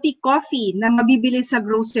own healthy coffee na mabibili sa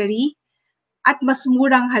grocery at mas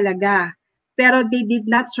murang halaga. Pero they did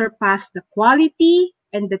not surpass the quality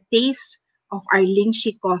and the taste of our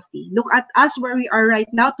Lingxi coffee. Look at us where we are right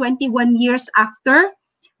now, 21 years after,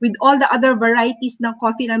 with all the other varieties ng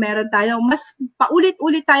coffee na meron tayo, mas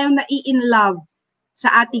paulit-ulit tayong nai-in-love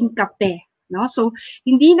sa ating kape. No? So,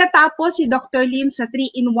 hindi natapos si Dr. Lim sa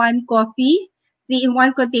 3-in-1 coffee.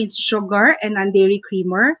 3-in-1 contains sugar and non-dairy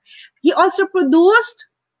creamer. He also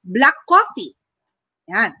produced black coffee.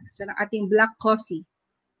 Yan, sa ating black coffee.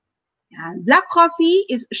 Yan. Black coffee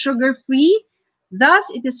is sugar-free. Thus,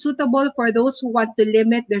 it is suitable for those who want to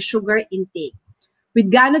limit their sugar intake.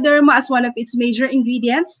 With Ganoderma as one of its major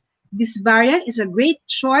ingredients, this variant is a great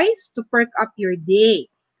choice to perk up your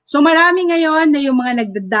day. So marami ngayon na yung mga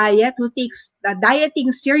nagda-diet who takes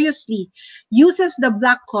dieting seriously uses the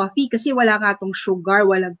black coffee kasi wala nga tong sugar,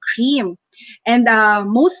 walang cream. And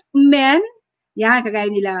most men, yan,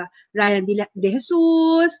 kagaya nila Ryan De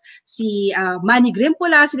Jesus, si Manny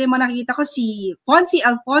Grimpola, sila yung mga nakikita ko, si Ponce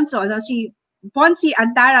Alfonso, si Ponce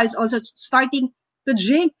Antara is also starting to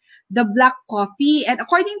drink the black coffee. And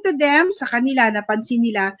according to them, sa kanila, napansin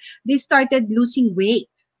nila, they started losing weight.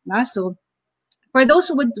 So, for those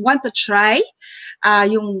who would want to try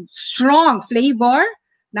yung strong flavor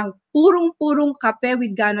ng purong-purong kape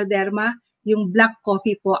with Ganoderma, yung black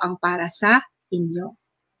coffee po ang para sa inyo.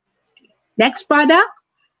 Next product,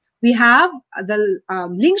 we have the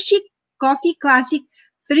Lingxi Coffee Classic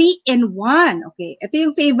 3-in-1. Okay, ito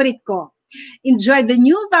yung favorite ko. Enjoy the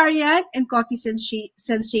new variant and coffee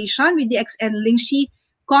sensation with the DXN Lingxi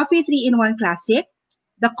Coffee 3-in-1 Classic.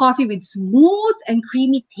 The coffee with smooth and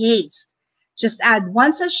creamy taste. Just add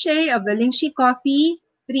 1 sachet of the Lingxi Coffee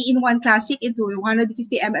 3-in-1 Classic into 150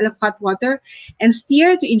 ml of hot water and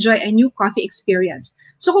stir to enjoy a new coffee experience.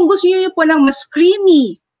 So kung gusto niyo po ng mas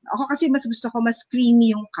creamy, ako kasi mas gusto ko mas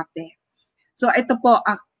creamy yung kape. So ito po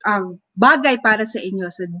ang bagay para sa inyo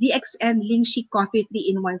sa DXN Lingxi Coffee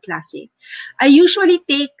 3-in-1 Classic. I usually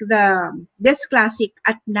take this classic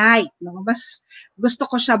at night. No? Mas gusto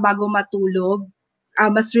ko siya bago matulog.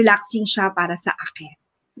 Mas relaxing siya para sa akin.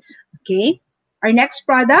 Okay? Our next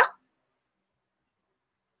product,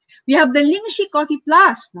 we have the Lingxi Coffee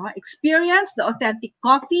Plus. No? Experience the authentic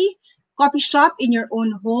coffee shop in your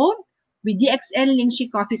own home with DXN Lingxi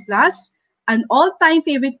Coffee Plus. an all-time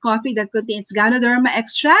favorite coffee that contains Ganoderma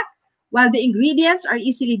extract, while the ingredients are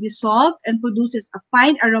easily dissolved and produces a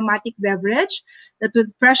fine aromatic beverage that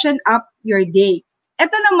would freshen up your day.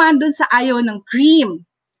 Ito naman dun sa ayaw ng cream.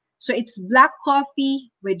 So it's black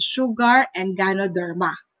coffee with sugar and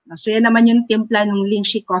Ganoderma. So yan naman yung timpla ng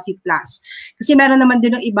Lingxi Coffee Plus. Kasi meron naman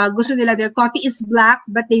din ng iba, gusto nila their coffee is black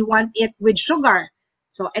but they want it with sugar.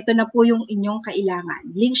 So ito na po yung inyong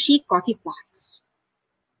kailangan. Lingxi Coffee Plus.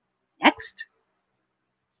 Next.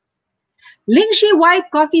 Lingxi White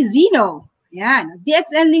Coffee Zino. Yan.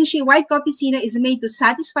 DXN Lingxi White Coffee Zino is made to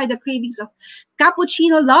satisfy the cravings of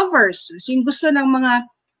cappuccino lovers. So yung gusto ng mga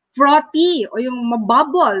frothy o yung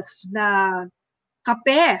mabubbles na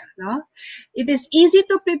kape. No? It is easy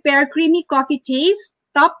to prepare creamy coffee taste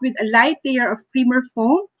topped with a light layer of creamer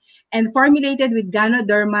foam and formulated with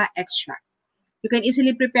Ganoderma extract. You can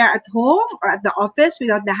easily prepare at home or at the office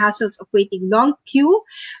without the hassles of waiting long queue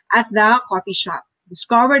at the coffee shop.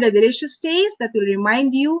 Discover the delicious taste that will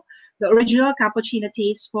remind you the original cappuccino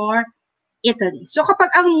taste for Italy. So kapag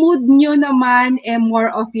ang mood nyo naman more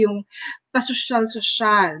of yung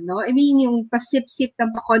pasosyal-sosyal, no? I mean yung pasip-sip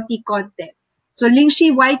ng pakonti-konti. So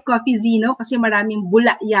Lingxi White Coffee Zino kasi maraming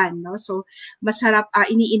bula yan, no? So masarap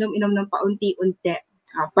iniinom-inom ng paunti-unti.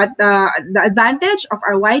 But the advantage of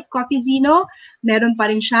our White Coffee Zino, meron pa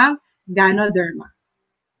rin siyang Ganoderma.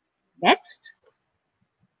 Next.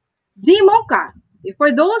 Z-Mocha.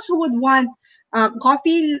 For those who would want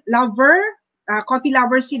coffee lovers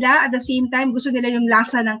sila, at the same time, gusto nila yung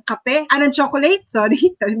lasa ng kape, ng chocolate, sorry,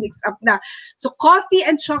 mix up na. So coffee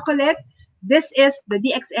and chocolate, this is the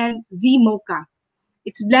DXN Z-Mocha.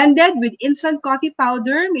 It's blended with instant coffee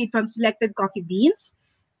powder made from selected coffee beans,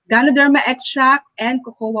 Ganoderma extract, and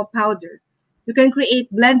cocoa powder. You can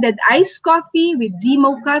create blended iced coffee with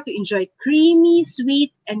Z-Mocha to enjoy creamy,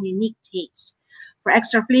 sweet, and unique taste. For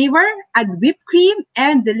extra flavor, add whipped cream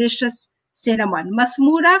and delicious cinnamon. Mas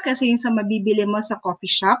mura kasi yung sa mabibili mo sa coffee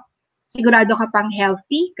shop. Sigurado ka pang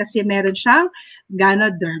healthy kasi meron siyang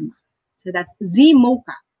Ganoderma. So that's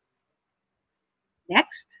Z-Mocha.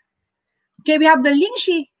 Next. Okay, we have the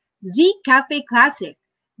Lingxi Z Cafe Classic.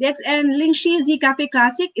 DXN Lingxi Z Cafe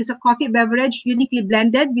Classic is a coffee beverage uniquely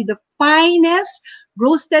blended with the finest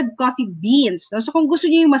roasted coffee beans. So kung gusto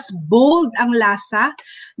niyo yung mas bold ang lasa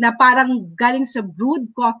na parang galing sa brewed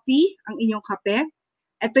coffee ang inyong kape,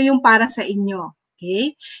 ito yung para sa inyo.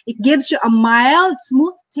 Okay? It gives you a mild,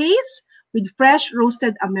 smooth taste with fresh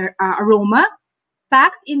roasted aroma,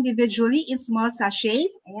 packed individually in small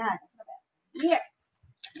sachets. Ayan. Here.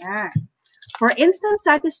 Ayan. For instant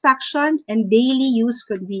satisfaction and daily use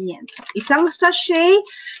convenience. Isang sachet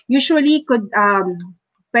usually could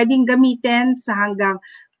pwedeng gamitin sa hanggang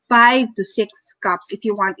 5 to 6 cups if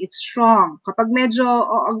you want it strong. Kapag medyo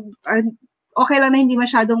okay lang na hindi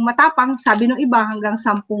masyadong matapang, sabi ng iba hanggang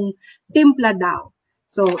 10 timpla daw.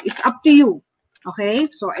 So it's up to you.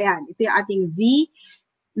 Okay? So ayan, ito yung ating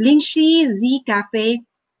Lingxi Z Cafe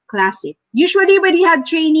Classic. Usually when we had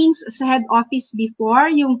trainings sa head office before,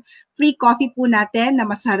 yung free coffee po natin na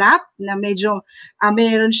masarap, na medyo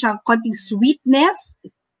mayroon siyang konting sweetness,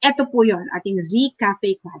 ito po yun, ating Z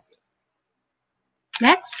Cafe Classic.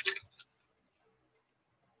 Next.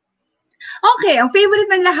 Okay, ang favorite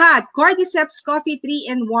ng lahat, Cordyceps Coffee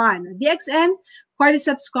 3-in-1. DXN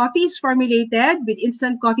Cordyceps Coffee is formulated with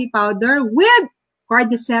instant coffee powder with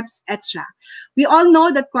Cordyceps extra. We all know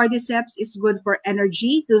that Cordyceps is good for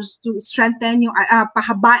energy, to strengthen yung,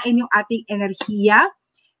 pahabain yung ating enerhiya.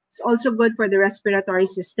 It's also good for the respiratory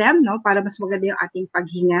system, no? Para mas maganda yung ating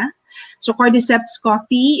paghinga. So Cordyceps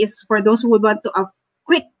coffee is for those who would want to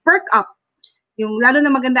quick perk up. Yung lalo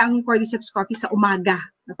na maganda ang Cordyceps coffee sa umaga,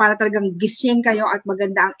 para talagang gising kayo at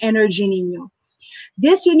maganda ang energy ninyo.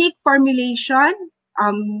 This unique formulation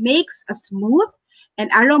makes a smooth and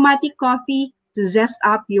aromatic coffee to zest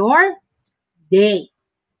up your day.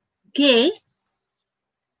 Okay.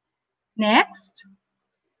 Next.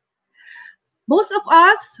 Most of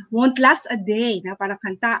us won't last a day. Na parang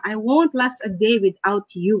kanta, I won't last a day without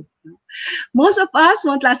you. Most of us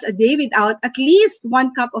won't last a day without at least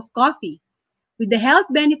 1 cup of coffee. With the health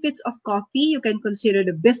benefits of coffee, you can consider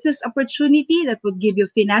the business opportunity that would give you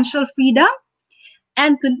financial freedom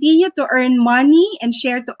and continue to earn money and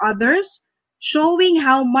share to others, showing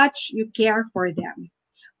how much you care for them.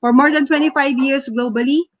 For more than 25 years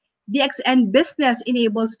globally, DXN Business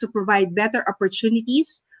enables to provide better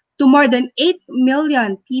opportunities to more than 8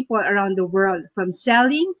 million people around the world from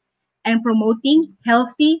selling and promoting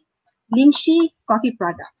healthy Lingxi coffee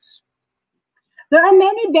products. There are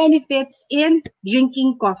many benefits in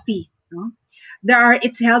drinking coffee. No? There are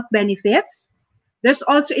its health benefits. There's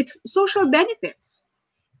also its social benefits.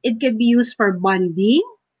 It can be used for bonding,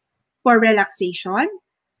 for relaxation,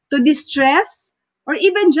 to distress, or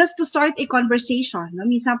even just to start a conversation. No?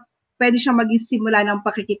 Minsan, pwede siyang maging simula ng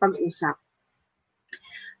pakikipag-usap.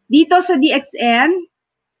 Dito sa DXN,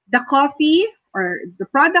 the coffee or the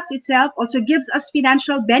product itself also gives us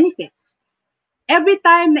financial benefits. Every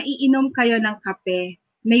time na iinom kayo ng kape,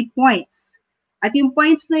 may points. At yung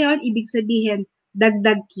points na yon, ibig sabihin,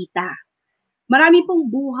 dagdag kita. Marami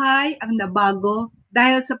pong buhay ang nabago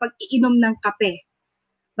dahil sa pag-iinom ng kape.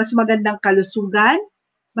 Mas magandang kalusugan,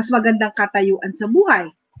 mas magandang katayuan sa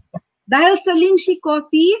buhay. Dahil sa Lingshi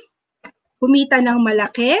Coffee, kumita ng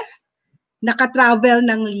malaki, nakatravel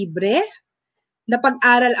ng libre,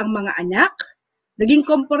 napag-aral ang mga anak, naging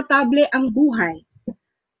komportable ang buhay.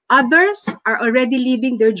 Others are already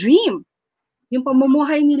living their dream. Yung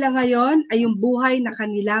pamumuhay nila ngayon ay yung buhay na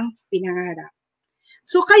kanilang pinangarap.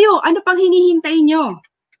 So kayo, ano pang hinihintay nyo?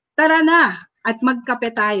 Tara na at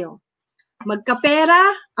magkape tayo. Magkape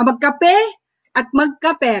at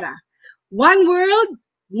magkapera. One world,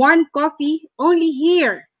 one coffee, only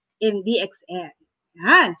here in DXN.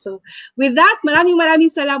 Yan. So with that,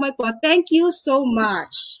 maraming salamat po. Thank you so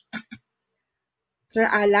much. Sir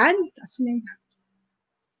Alan?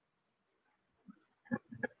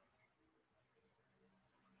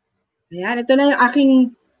 Ayan, ito na yung aking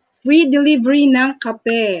free delivery ng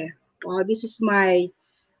kape. Wow, this is my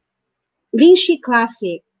Lingshi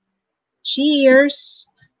Classic. Cheers!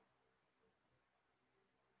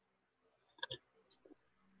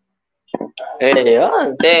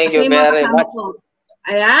 Ayun, thank you very much.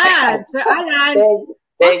 Ayan, Sir Alan.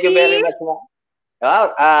 Thank you very much.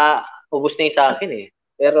 Wow, ubos na yung sa akin eh.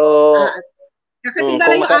 Pero kakating na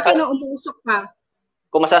lang yung akin nung umuusok pa.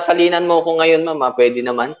 Kung masasalinan mo ko ngayon, mama, pwede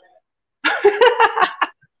naman.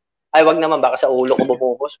 Ay, wag naman, baka sa ulo ko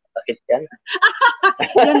bubukos. Sakit yan.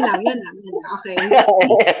 Yan lang. Okay.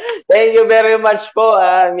 Thank you very much po,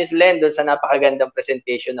 Miss Len, doon sa napakagandang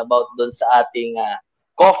presentation about doon sa ating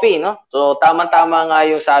coffee, no? So, tama-tama nga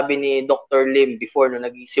yung sabi ni Dr. Lim before nung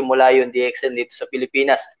nagsimula yung DXN dito sa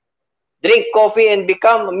Pilipinas. Drink coffee and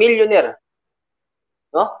become a millionaire.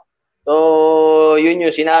 No? So, yun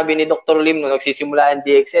yung sinabi ni Dr. Lim nung nagsisimula yung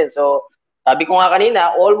DXN. So, sabi ko nga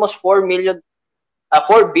kanina, almost 4 billion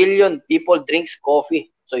people drinks coffee.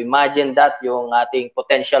 So imagine that, yung ating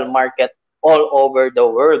potential market all over the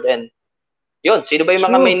world. And yun, sino ba yung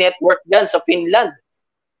mga may network dyan sa Finland?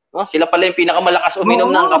 No? Sila pala yung pinakamalakas uminom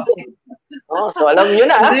ng kape. No? So alam nyo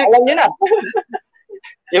na,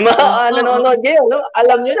 yung mga nanonood kayo, no?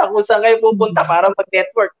 Alam nyo na kung saan kayo pupunta para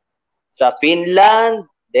mag-network. Sa Finland,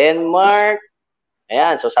 Denmark,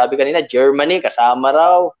 ayan, so sabi kanina, Germany, kasama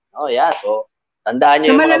raw. Oh, yeah, so tandaan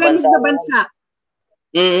nyo yung mga bansa. Sa malalamig na bansa.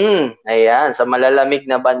 Ayan, sa malalamig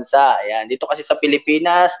na bansa. Ayan, dito kasi sa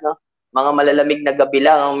Pilipinas, no, mga malalamig na gabi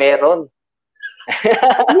lang ang meron.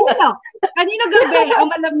 Kanino gabi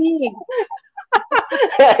ang malamig?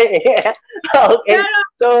 Okay. Pero,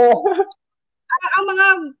 so ang mga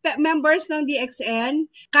members ng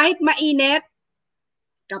DXN, kahit mainit,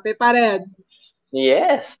 kape pa rin.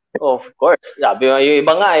 Yes, of course. Sabi mo, yung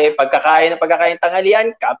iba nga pagkakain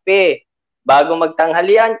tanghalian, kape. Bago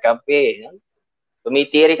magtanghalian, kape.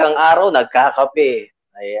 Tumitirik ang araw, nagkakape.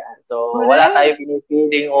 Ayan. So, wala tayong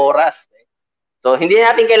pinipiling oras. So, hindi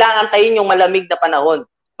natin kailangan antayin yung malamig na panahon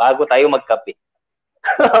bago tayo magkape.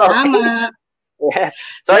 Okay. Tama. Yeah.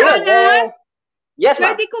 So, yun. Yes,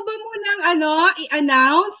 ma'am. Pwede ko ba munang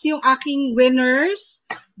i-announce yung aking winners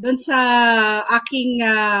doon sa aking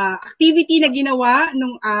activity na ginawa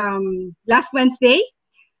nung last Wednesday?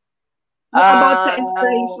 About sa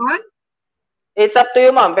inspiration? It's up to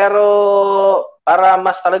you, ma'am. Pero para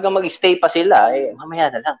mas talaga mag-stay pa sila,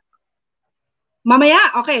 mamaya na lang. Mamaya?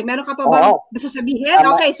 Okay. Meron ka pa ba masasabihin?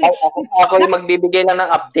 Okay. So, ako yung magbibigay lang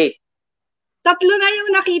ng update. 3 na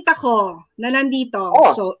yung nakita ko na nandito.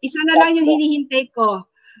 So, isa na lang yung hinihintay ko.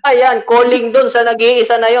 Ayan, calling dun sa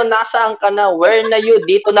nag-iisa na yon. Nasaan ka na? Where na you?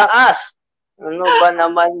 Dito na as. Ano ba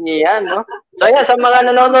naman yan, no? So, ayan, sa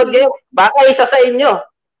mga nanonood ngayon, baka isa sa inyo,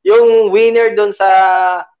 yung winner dun sa,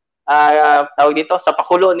 tawag dito, sa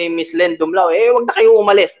pakulo ni Miss Len DUMLAO, wag na kayo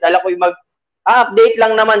umalis. Dala ko yung update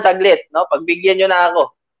lang naman saglit, no? Pagbigyan nyo na ako.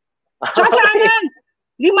 Tsaka saan?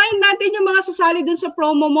 Remind natin yung mga sasali dun sa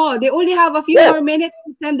promo mo. They only have a few more minutes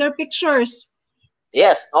to send their pictures.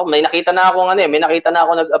 Yes. May nakita na ako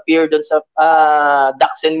nag-appear dun sa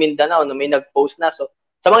DXN Mindanao, may nag-post na. So,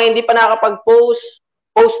 sa mga hindi pa nakakapag-post,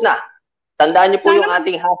 post na. Tandaan niyo po yung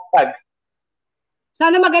ating hashtag.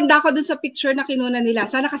 Sana maganda ako dun sa picture na kinuna nila.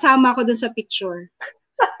 Sana kasama ako dun sa picture.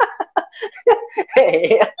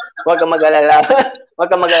 Huwag kang mag-alala. Huwag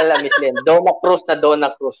kang mag-alala, Miss Len. Donna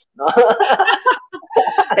Cruz. No?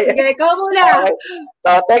 Sige, ikaw muna. Okay.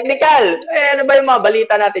 So, technical. Ano ba yung mga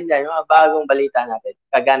balita natin dyan? Yung mga bagong balita natin.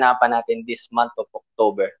 Kaganapan natin this month of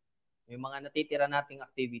October. Yung mga natitira nating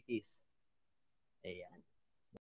activities. Ayan.